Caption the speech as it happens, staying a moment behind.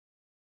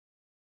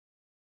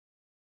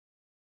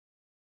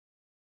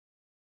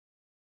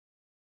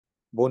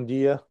Bom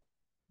dia,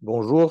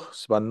 bonjour,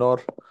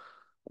 Svanor,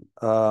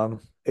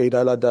 Eid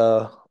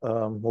al-Adha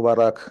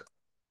Mubarak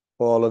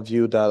for all of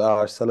you that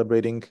are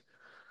celebrating.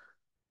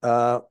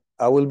 Uh,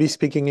 I will be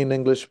speaking in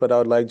English, but I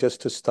would like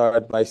just to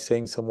start by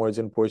saying some words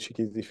in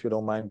Portuguese, if you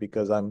don't mind,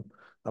 because I'm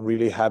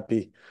really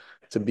happy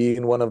to be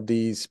in one of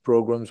these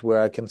programs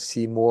where I can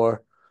see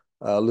more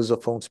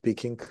Lusophone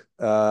speaking.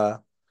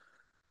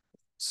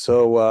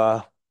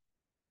 So,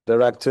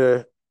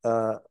 Director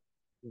uh,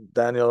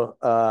 Daniel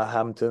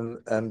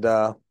Hampton and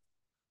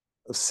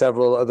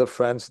several other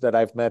friends that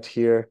I've met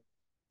here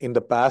in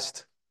the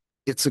past.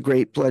 It's a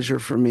great pleasure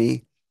for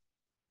me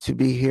to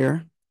be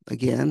here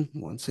again,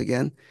 once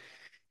again,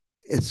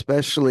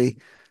 especially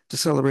to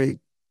celebrate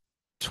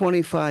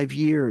 25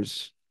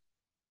 years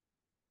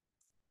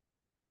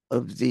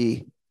of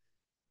the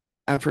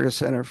Africa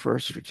Center for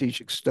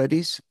Strategic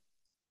Studies.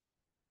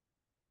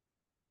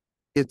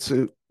 It's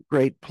a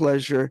great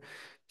pleasure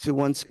to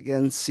once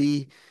again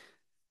see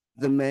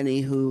the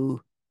many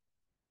who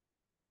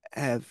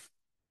have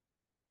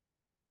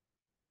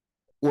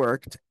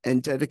worked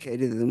and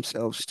dedicated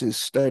themselves to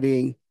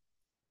studying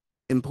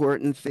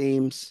important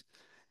themes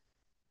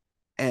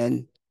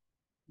and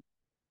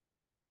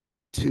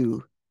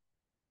to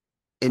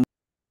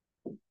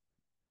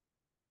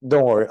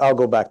Don't worry, I'll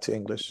go back to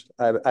English.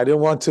 I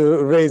didn't want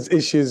to raise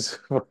issues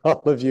for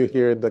all of you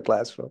here in the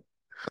classroom.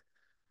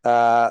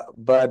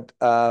 But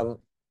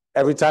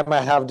every time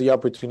I have the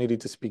opportunity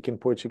to speak in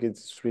Portuguese,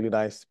 it's really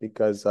nice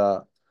because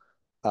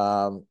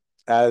um,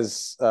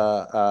 as uh,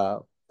 uh,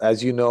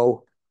 as you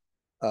know,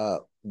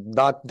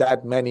 not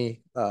that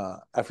many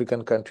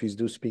African countries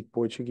do speak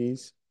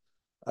Portuguese.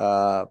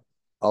 Uh,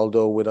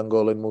 Although with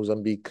Angola and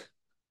Mozambique,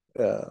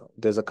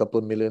 there's a couple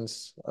of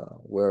millions.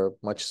 We're a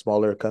much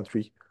smaller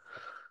country.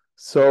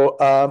 So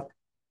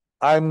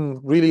I'm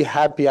really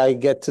happy I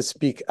get to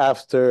speak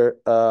after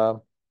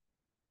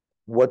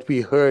what we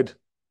heard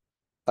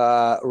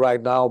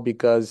right now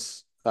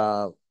because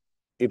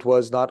it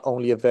was not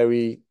only a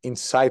very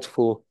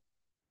insightful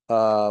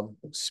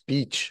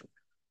speech,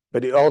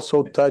 but it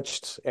also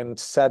touched and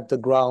set the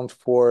ground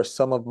for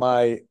some of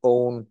my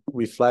own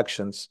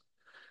reflections.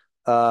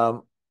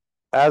 Um,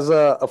 as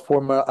a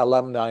former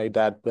alumni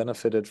that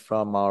benefited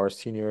from our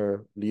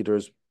senior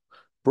leaders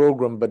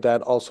program, but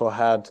that also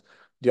had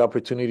the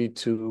opportunity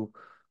to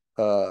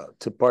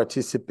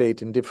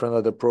participate in different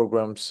other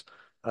programs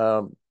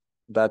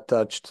that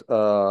touched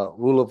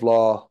rule of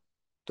law,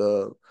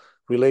 the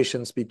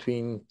relations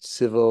between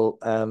civil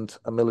and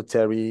a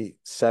military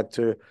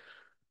sector.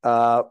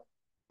 Uh,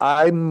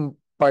 I'm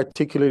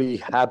particularly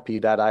happy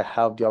that I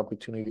have the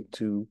opportunity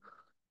to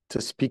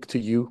speak to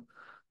you.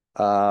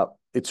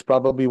 It's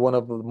probably one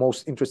of the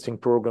most interesting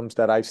programs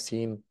that I've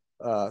seen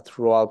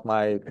throughout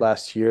my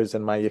last years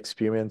and my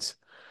experience.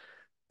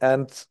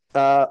 And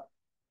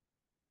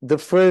the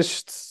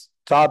first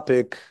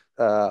topic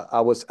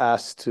I was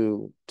asked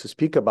to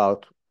speak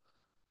about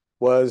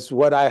was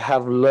what I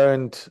have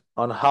learned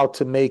on how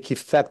to make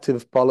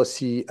effective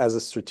policy as a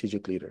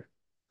strategic leader.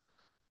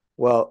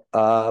 Well,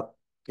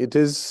 it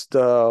is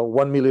the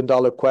 $1 million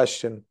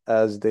question,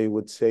 as they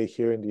would say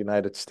here in the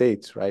United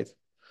States, right?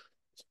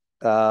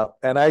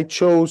 And I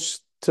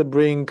chose to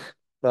bring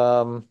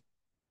um,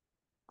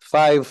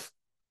 five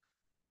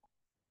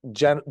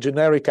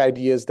generic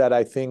ideas that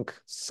I think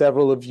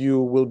several of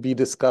you will be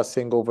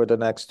discussing over the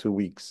next 2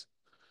 weeks.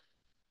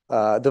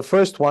 The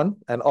first one,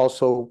 and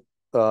also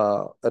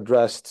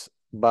addressed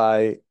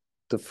by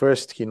the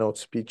first keynote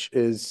speech,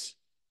 is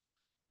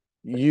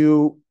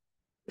you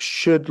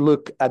should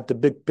look at the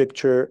big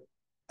picture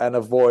and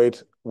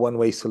avoid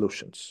one-way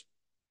solutions.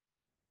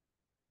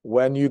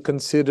 When you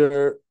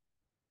consider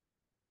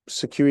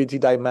security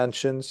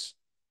dimensions,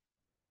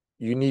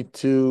 you need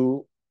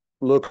to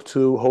look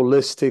to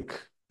holistic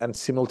and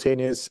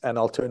simultaneous and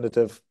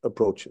alternative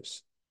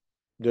approaches.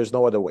 There's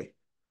no other way.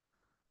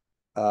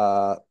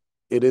 Uh,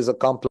 it is a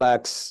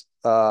complex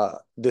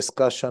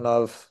discussion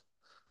of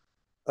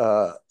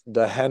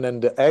the hen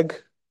and the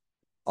egg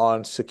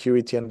on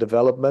security and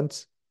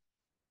development.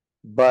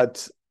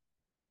 But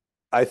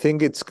I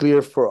think it's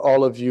clear for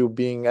all of you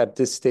being at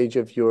this stage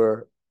of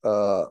your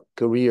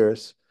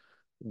careers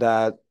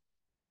that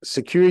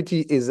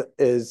security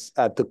is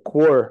at the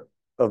core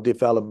of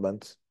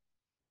development,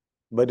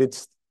 but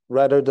it's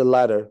rather the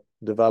latter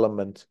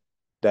development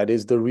that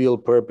is the real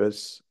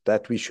purpose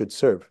that we should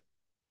serve.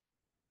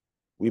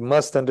 We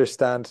must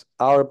understand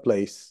our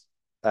place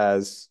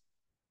as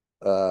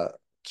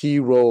key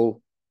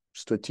role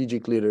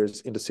strategic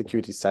leaders in the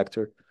security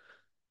sector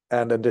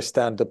and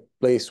understand the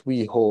place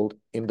we hold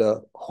in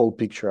the whole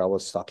picture I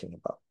was talking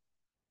about.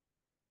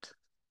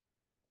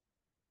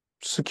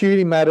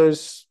 Security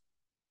matters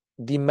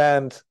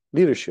demand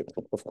leadership,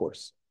 of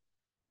course.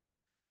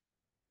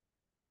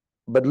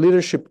 But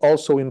leadership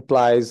also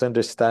implies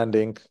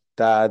understanding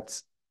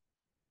that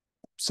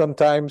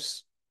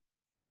sometimes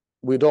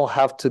we don't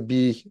have to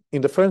be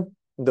in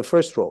the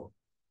first role.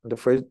 The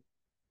first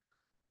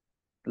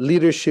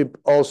leadership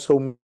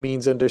also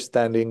means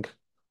understanding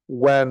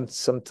when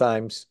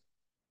sometimes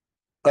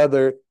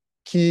other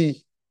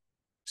key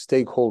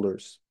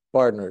stakeholders,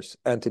 partners,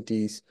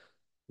 entities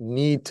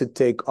need to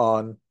take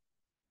on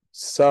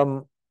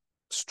some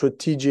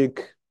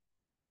strategic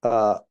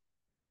uh,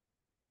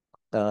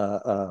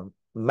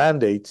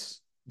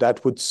 mandates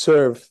that would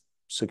serve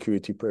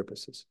security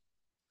purposes.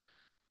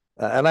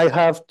 And I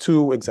have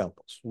two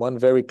examples, one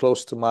very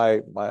close to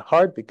my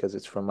heart because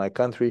it's from my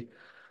country,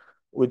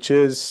 which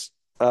is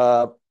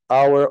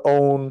our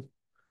own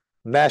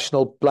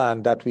national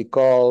plan that we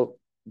call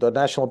the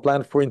National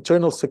Plan for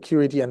Internal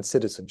Security and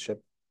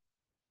Citizenship.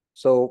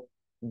 So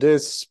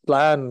this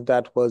plan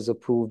that was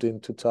approved in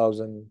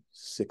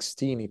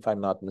 2016, if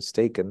I'm not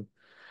mistaken,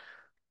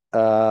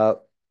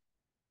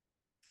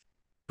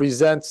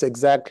 presents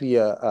exactly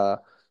or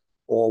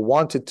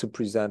wanted to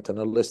present an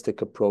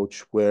holistic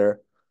approach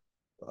where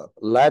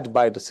led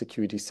by the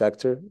security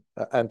sector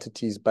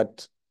entities,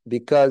 but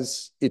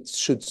because it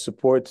should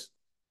support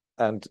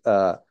and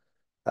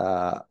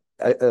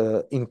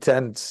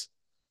intends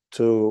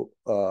to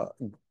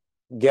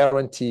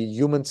guarantee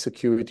human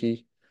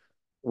security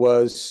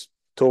was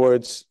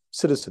towards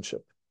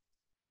citizenship.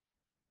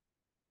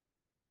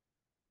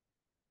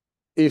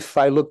 If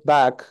I look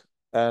back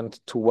and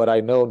to what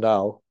I know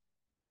now,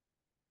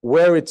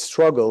 where it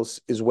struggles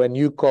is when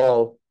you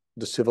call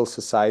the civil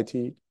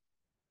society,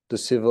 the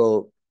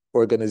civil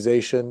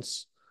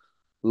organizations,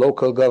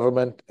 local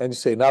government, and you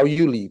say, now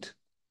you lead.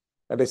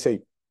 And they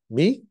say,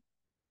 me?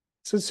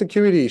 It's a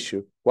security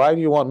issue. Why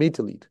do you want me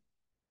to lead?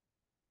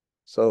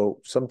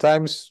 So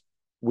sometimes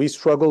we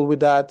struggle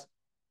with that.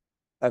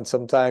 And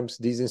sometimes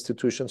these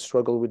institutions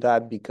struggle with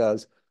that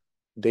because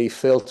they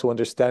fail to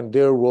understand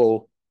their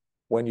role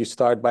when you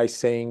start by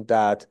saying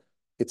that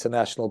it's a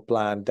national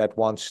plan that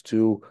wants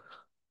to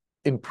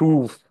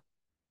improve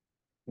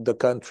the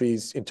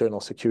country's internal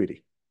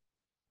security.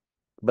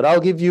 But I'll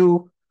give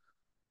you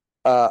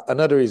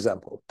another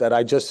example that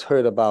I just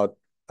heard about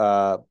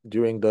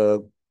during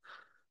the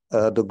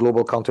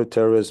global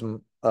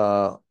counterterrorism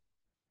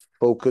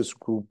focus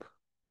group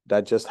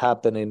that just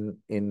happened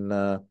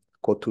in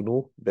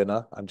Cotonou,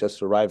 Benin. I'm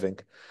just arriving,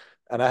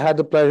 and I had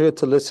the pleasure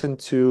to listen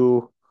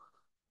to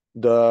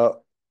the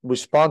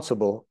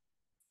responsible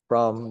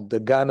from the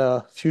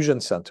Ghana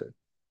Fusion Center,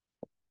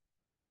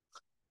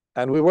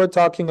 and we were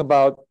talking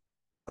about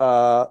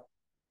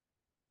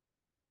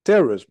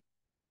terrorism,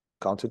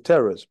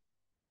 counterterrorism,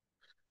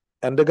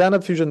 and the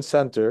Ghana Fusion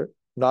Center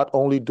not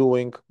only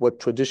doing what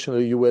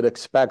traditionally you would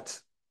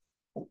expect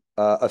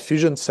a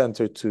fusion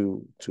center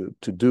to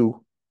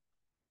do,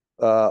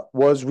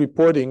 was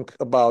reporting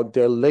about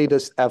their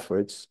latest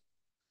efforts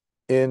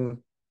in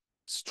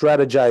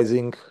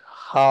strategizing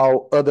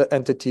how other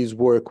entities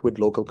work with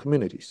local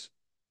communities.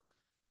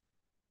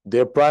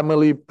 Their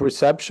primary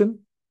perception,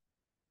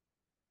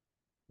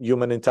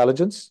 human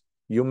intelligence,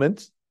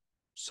 humans,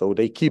 so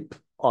they keep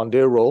on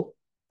their role,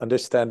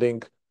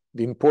 understanding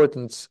the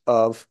importance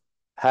of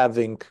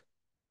having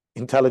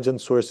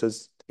intelligence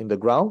sources in the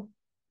ground,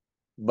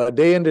 but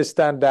they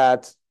understand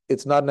that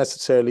it's not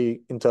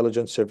necessarily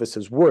intelligence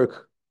services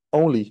work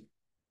only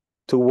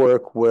to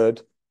work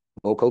with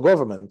local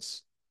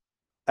governments,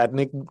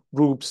 ethnic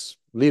groups,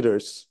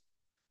 leaders,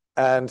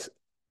 and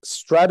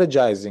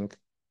strategizing,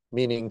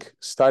 meaning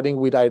starting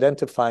with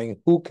identifying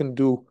who can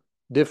do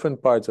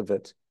different parts of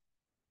it,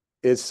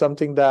 is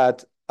something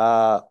that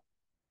I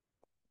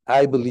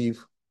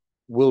believe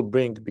will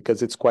bring,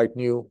 because it's quite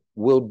new,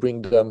 will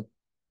bring them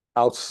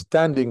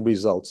outstanding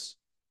results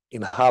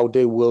in how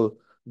they will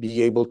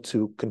be able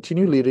to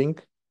continue leading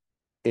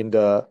in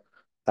the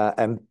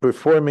and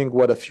performing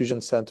what a fusion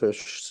center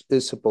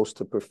is supposed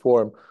to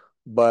perform,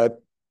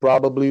 but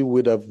probably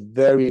with a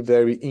very,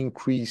 very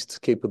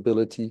increased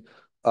capability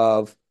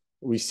of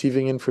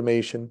receiving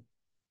information,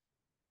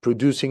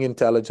 producing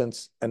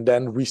intelligence, and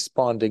then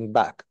responding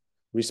back.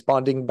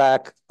 Responding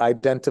back,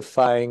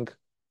 identifying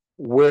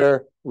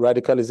where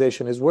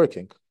radicalization is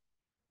working.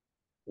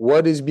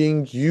 What is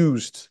being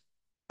used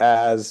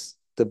as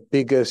the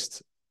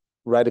biggest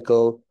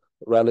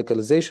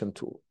radicalization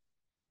tool?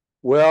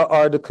 Where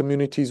are the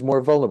communities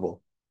more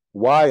vulnerable?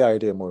 Why are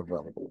they more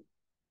vulnerable?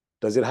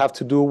 Does it have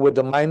to do with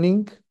the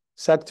mining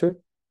sector?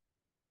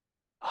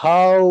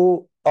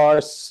 How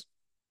are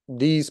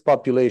these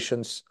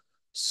populations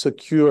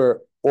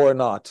secure or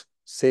not,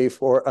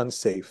 safe or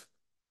unsafe?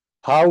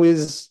 How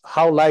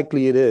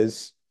likely it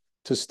is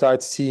to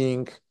start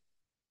seeing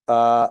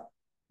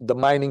the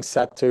mining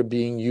sector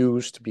being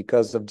used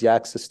because of the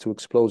access to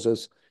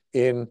explosives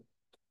in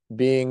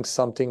being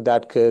something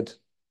that could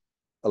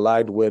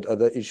allied with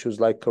other issues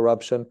like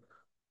corruption,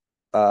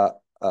 a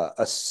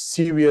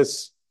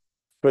serious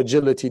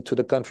fragility to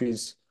the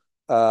country's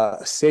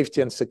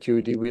safety and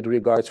security with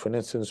regards, for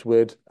instance,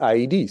 with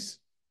IEDs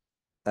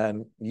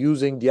and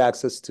using the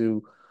access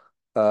to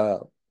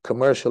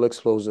commercial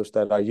explosives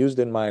that are used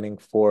in mining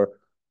for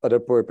other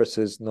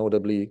purposes,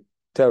 notably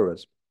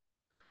terrorism.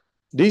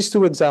 These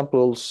two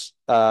examples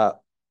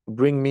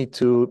bring me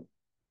to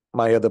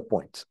my other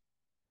point,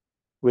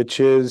 which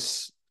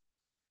is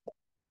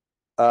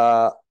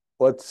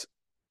what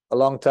a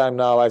long time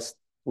now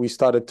we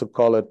started to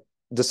call it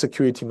the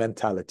security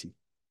mentality.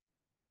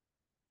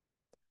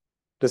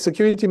 The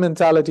security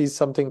mentality is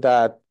something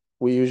that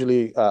we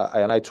usually,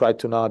 and I try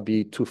to not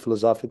be too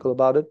philosophical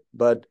about it,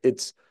 but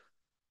it's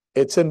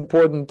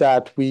important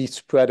that we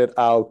spread it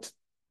out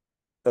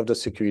of the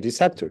security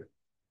sector.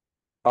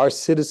 Our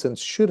citizens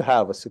should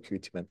have a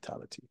security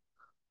mentality.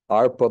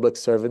 Our public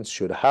servants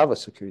should have a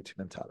security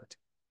mentality.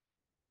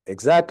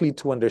 Exactly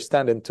to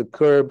understand and to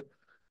curb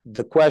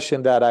the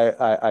question that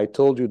I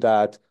told you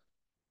that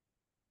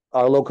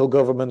our local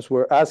governments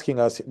were asking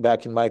us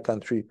back in my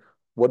country,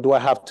 what do I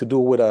have to do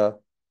with a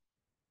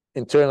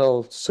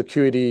internal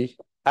security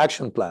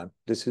action plan?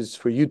 This is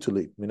for you to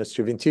lead,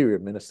 Minister of Interior,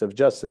 Minister of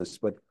Justice,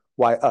 but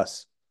why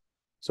us?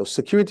 So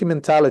security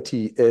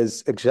mentality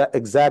is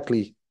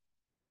exactly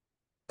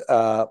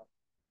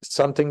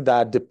something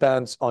that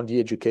depends on the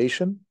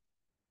education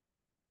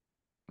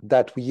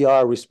that we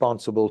are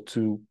responsible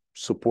to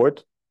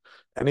support.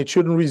 And it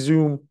shouldn't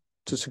resume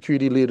to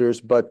security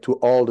leaders, but to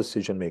all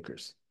decision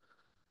makers.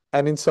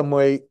 And in some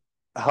way,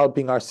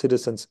 helping our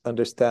citizens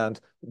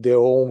understand their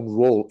own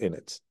role in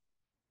it.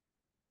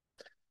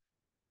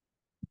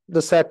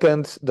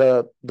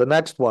 The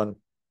next one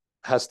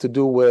has to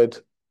do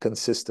with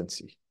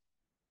consistency.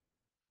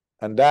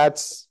 And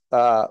that's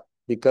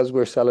because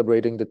we're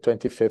celebrating the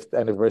 25th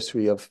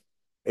anniversary of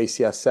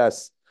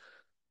ACSS.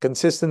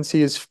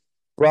 Consistency is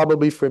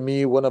probably for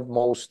me one of the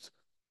most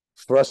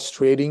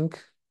frustrating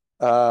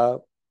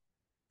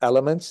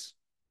elements,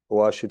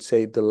 or I should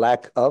say the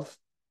lack of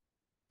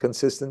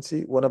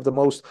consistency, one of the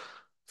most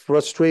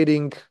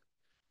frustrating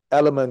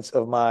elements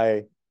of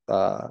my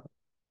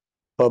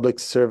public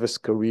service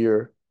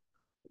career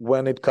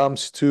when it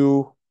comes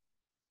to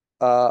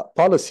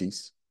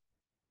policies.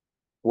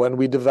 When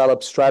we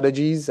develop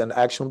strategies and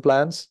action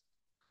plans,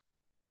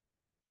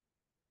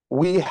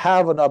 we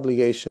have an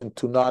obligation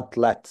to not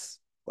let,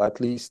 or at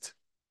least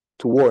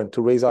to warn,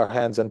 to raise our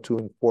hands and to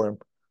inform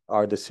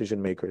our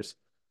decision makers,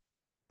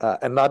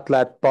 and not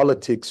let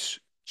politics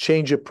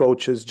change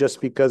approaches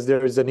just because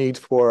there is a need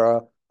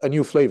for a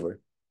new flavor.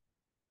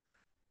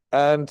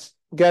 And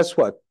guess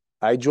what?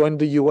 I joined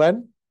the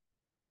UN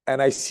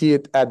and I see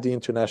it at the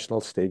international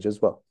stage as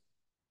well.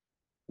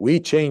 We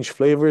change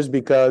flavors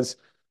because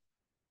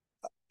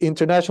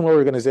international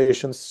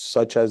organizations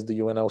such as the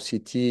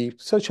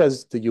UNOCT, such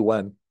as the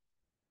UN,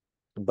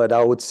 but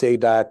I would say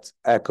that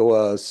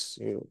ECOWAS,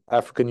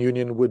 African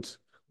Union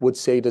would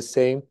say the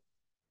same,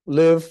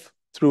 live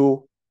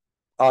through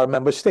our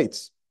member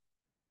states.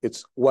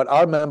 It's what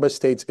our member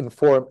states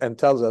inform and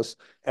tells us,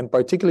 and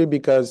particularly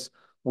because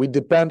we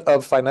depend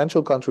on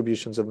financial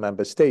contributions of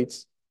member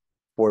states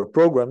for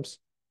programs,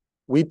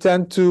 we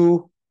tend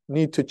to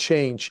need to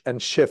change and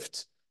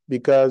shift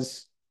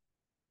because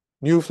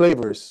new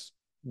flavors,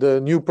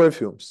 the new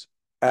perfumes,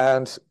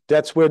 and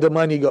that's where the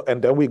money go,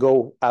 and then we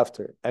go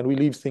after, and we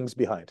leave things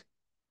behind.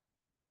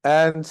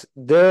 And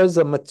there's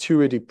a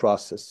maturity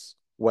process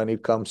when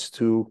it comes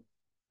to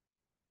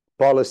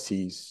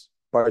policies,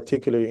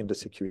 particularly in the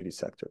security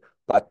sector,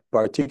 but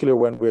particularly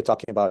when we're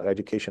talking about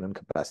education and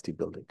capacity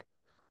building.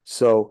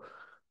 So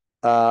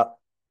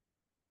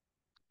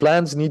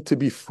plans need to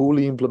be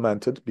fully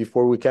implemented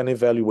before we can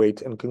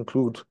evaluate and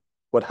conclude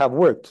what have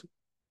worked,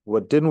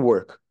 what didn't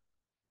work,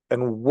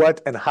 and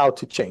what and how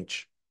to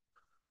change.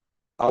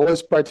 I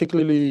was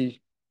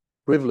particularly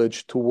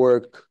privileged to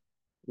work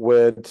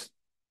with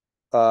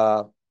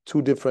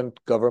two different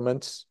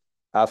governments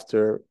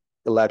after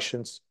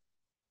elections.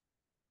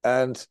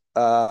 And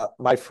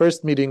my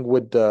first meeting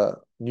with the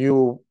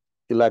new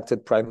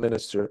elected prime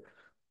minister,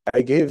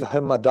 I gave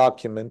him a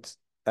document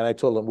and I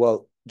told him,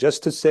 well,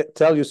 just to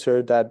tell you,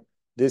 sir, that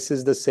this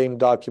is the same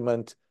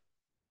document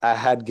I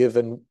had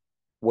given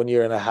 1.5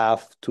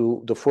 years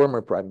to the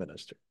former prime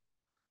minister.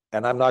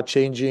 And I'm not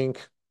changing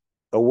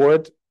a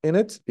word in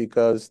it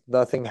because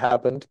nothing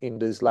happened in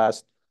these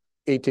last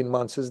 18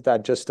 months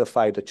that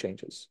justify the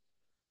changes.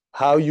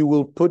 How you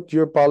will put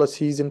your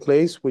policies in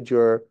place with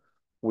your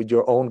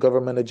own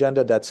government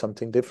agenda, that's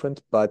something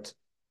different. But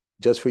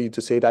just for you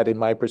to say that in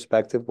my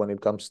perspective, when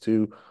it comes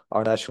to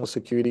our national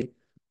security,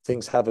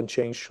 things haven't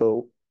changed.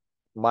 So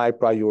my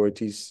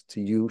priorities to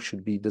you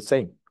should be the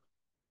same.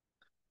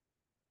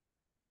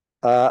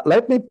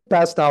 Let me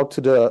pass now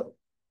to the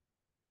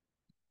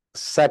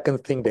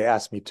second thing they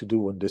asked me to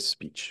do in this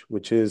speech,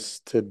 which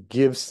is to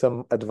give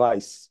some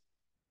advice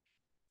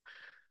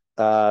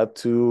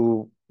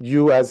to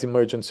you as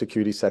emergent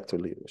security sector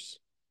leaders.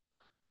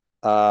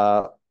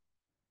 Well,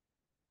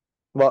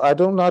 I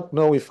do not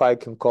know if I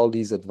can call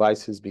these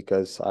advices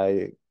because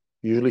I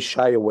usually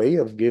shy away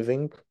of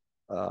giving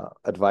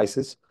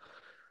advices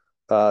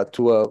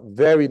to a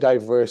very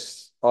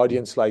diverse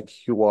audience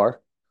like you are,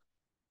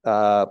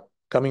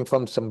 coming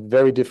from some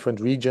very different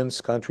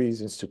regions,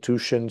 countries,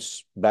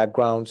 institutions,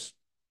 backgrounds,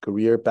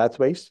 career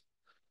pathways.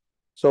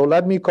 So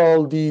let me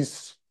call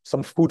these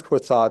some food for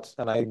thought,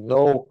 and I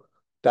know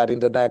that in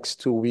the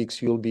next 2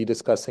 weeks you'll be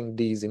discussing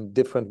these in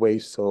different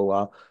ways,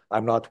 so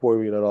I'm not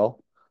worried at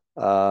all.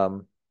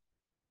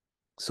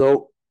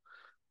 So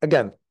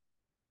again,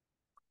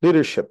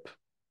 leadership.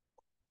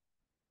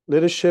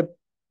 Leadership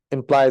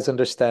implies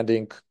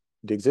understanding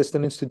the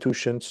existing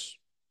institutions,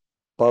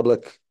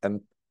 public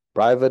and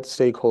private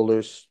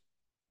stakeholders,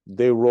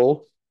 their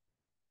role,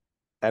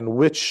 and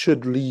which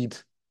should lead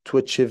to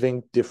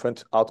achieving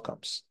different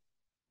outcomes.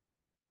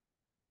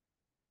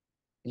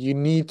 You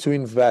need to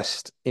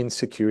invest in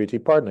security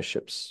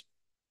partnerships.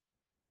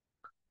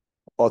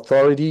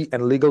 Authority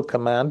and legal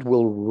command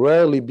will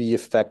rarely be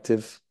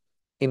effective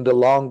in the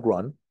long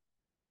run.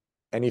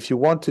 And if you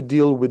want to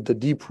deal with the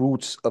deep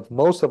roots of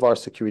most of our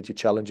security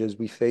challenges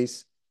we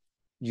face,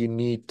 you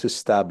need to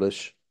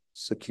establish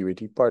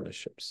security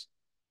partnerships.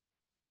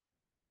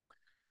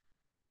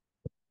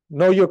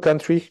 Know your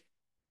country,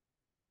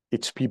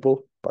 its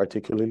people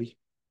particularly,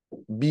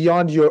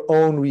 beyond your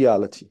own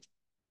reality,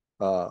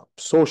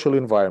 social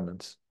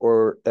environment,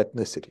 or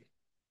ethnicity.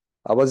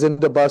 I was in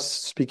the bus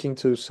speaking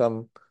to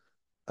some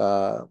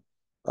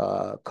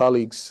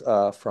colleagues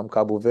from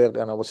Cabo Verde,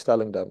 and I was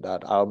telling them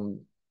that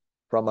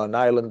from an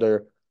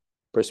islander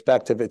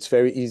perspective, it's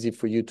very easy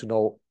for you to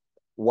know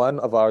one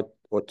of our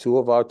or two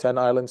of our 10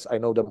 islands. I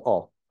know them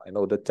all. I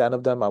know the 10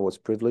 of them. I was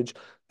privileged,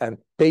 and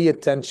pay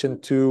attention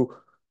to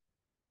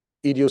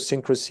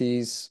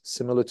idiosyncrasies,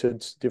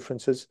 similitudes,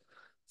 differences.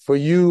 For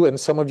you and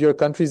some of your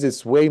countries,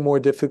 it's way more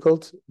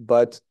difficult,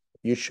 but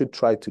you should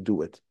try to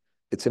do it.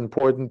 It's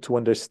important to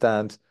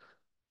understand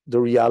the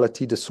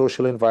reality, the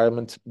social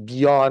environment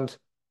beyond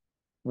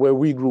where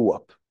we grew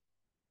up.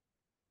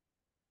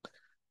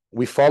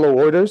 We follow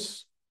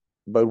orders,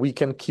 but we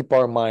can keep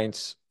our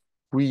minds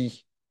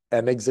free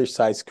and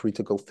exercise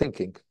critical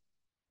thinking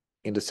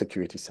in the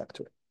security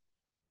sector.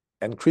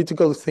 And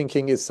critical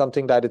thinking is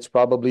something that it's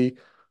probably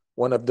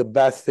one of the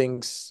best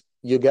things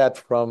you get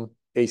from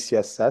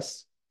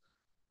ACSS.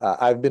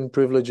 I've been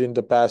privileged in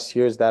the past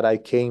years that I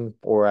came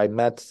or I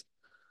met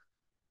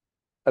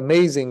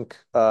amazing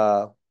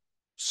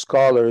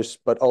scholars,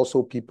 but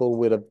also people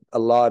with a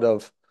lot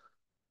of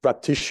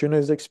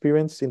practitioners'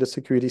 experience in the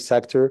security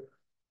sector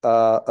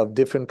of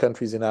different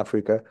countries in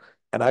Africa.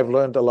 And I've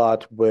learned a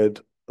lot with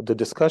the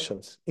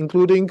discussions,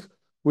 including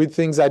with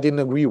things I didn't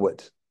agree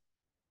with.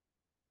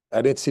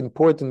 And it's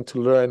important to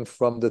learn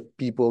from the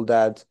people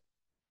that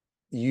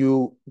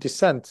you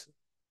dissent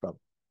from.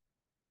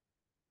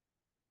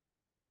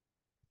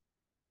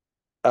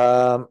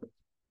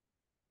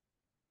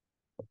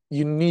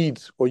 You need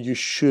or you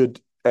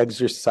should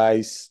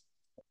exercise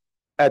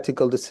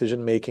ethical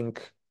decision-making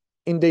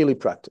in daily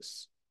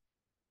practice.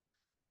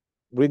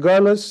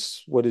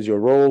 Regardless, what is your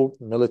role,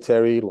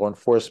 military, law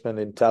enforcement,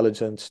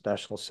 intelligence,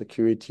 national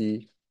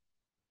security,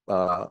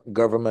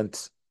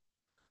 government,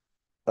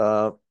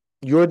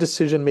 your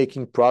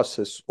decision-making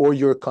process or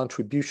your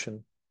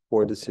contribution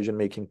for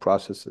decision-making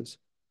processes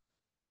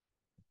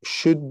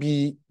should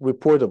be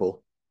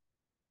reportable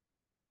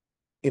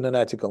in an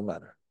ethical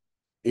manner.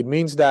 It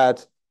means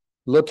that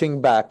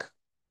looking back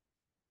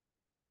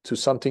to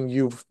something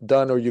you've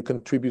done or you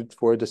contribute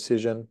for a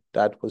decision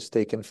that was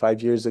taken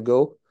 5 years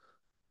ago,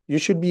 you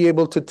should be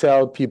able to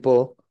tell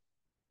people,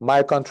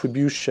 my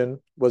contribution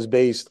was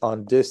based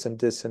on this and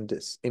this and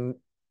this in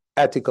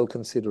ethical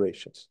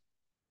considerations.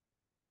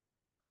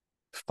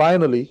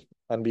 Finally,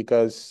 and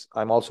because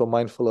I'm also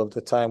mindful of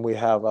the time we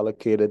have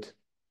allocated,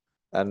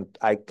 and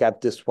I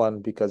kept this one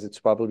because it's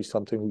probably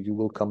something you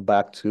will come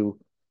back to,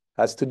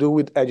 has to do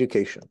with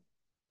education.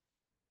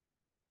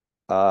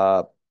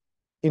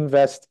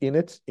 Invest in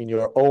it, in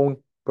your own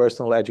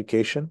personal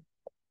education,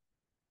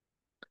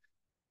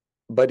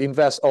 but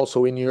invest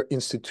also in your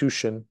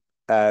institution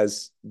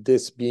as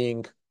this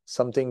being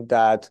something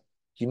that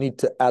you need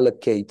to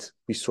allocate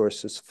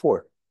resources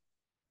for.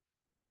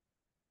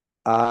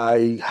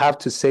 I have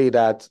to say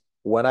that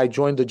when I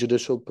joined the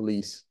judicial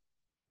police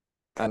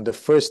and the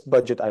first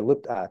budget I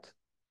looked at,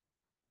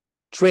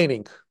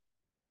 training,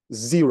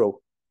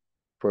 zero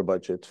for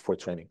budget for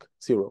training,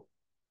 zero.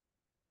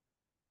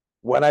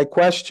 When I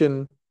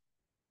question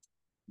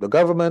the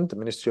government, the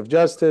Ministry of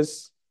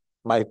Justice,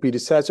 my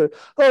predecessor,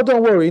 oh,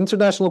 don't worry,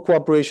 international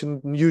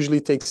cooperation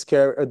usually takes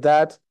care of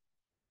that.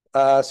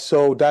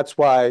 So that's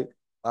why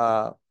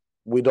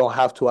we don't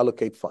have to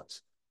allocate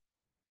funds.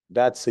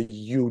 That's a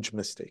huge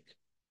mistake.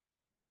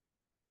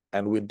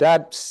 And with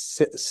that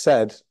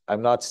said,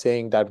 I'm not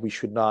saying that we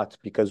should not,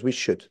 because we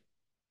should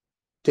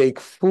take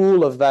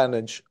full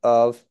advantage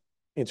of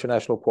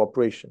international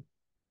cooperation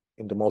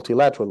in the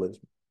multilateralism,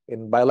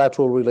 in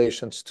bilateral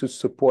relations to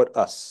support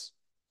us.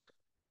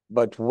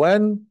 But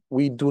when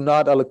we do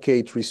not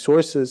allocate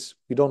resources,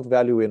 we don't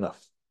value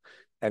enough.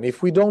 And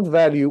if we don't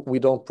value, we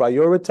don't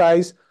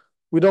prioritize,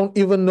 we don't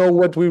even know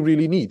what we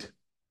really need.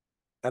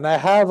 And I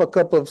have a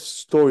couple of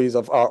stories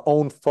of our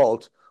own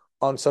fault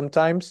on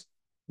sometimes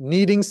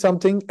needing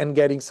something and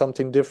getting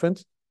something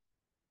different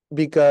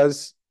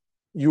because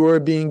you are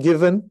being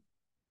given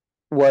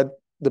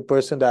what the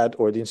person that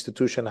or the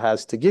institution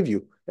has to give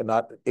you and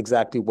not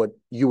exactly what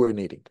you were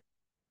needing.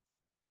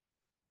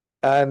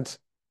 And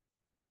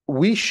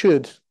we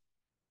should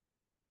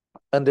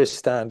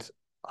understand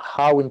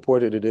how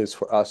important it is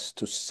for us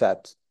to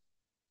set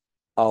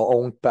our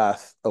own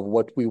path of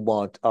what we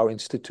want our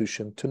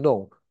institution to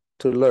know,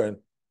 to learn,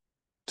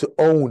 to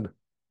own.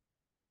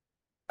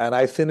 And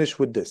I finish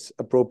with this: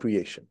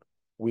 appropriation.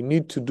 We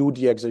need to do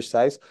the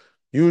exercise.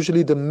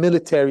 Usually the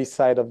military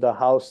side of the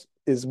house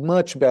is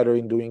much better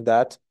in doing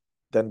that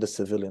than the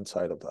civilian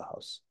side of the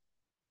house.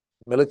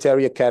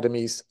 Military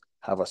academies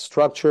have a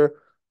structure.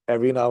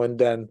 Every now and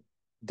then,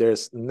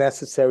 there's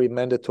necessary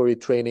mandatory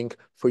training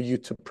for you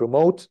to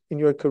promote in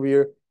your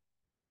career.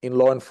 In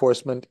law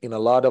enforcement, in a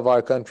lot of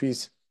our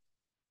countries,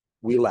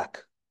 we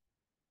lack.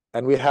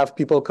 And we have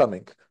people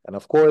coming. And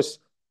of course,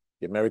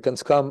 the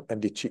Americans come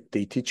and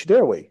they teach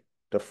their way.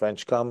 The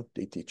French come,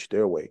 they teach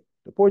their way.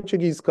 The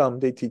Portuguese come,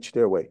 they teach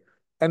their way.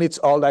 And it's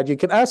all that you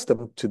can ask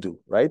them to do,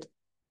 right?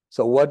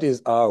 So what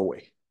is our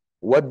way?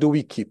 What do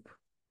we keep?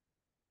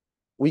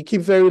 We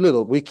keep very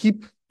little. We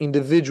keep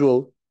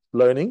individual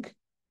learning,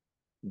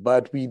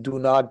 but we do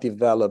not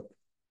develop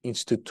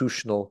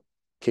institutional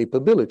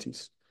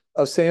capabilities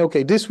of saying,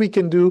 okay, this we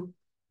can do,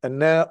 and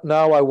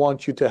now I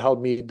want you to help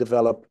me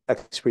develop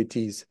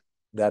expertise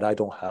that I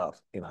don't have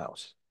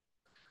in-house.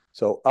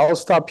 So I'll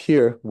stop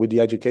here with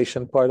the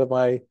education part of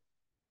my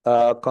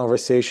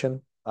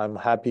conversation. I'm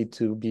happy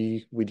to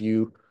be with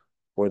you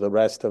for the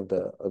rest of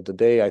the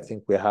day. I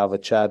think we have a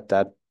chat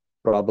that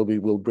probably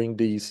will bring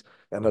these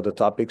and other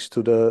topics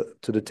to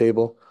the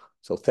table.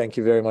 So thank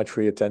you very much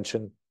for your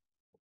attention.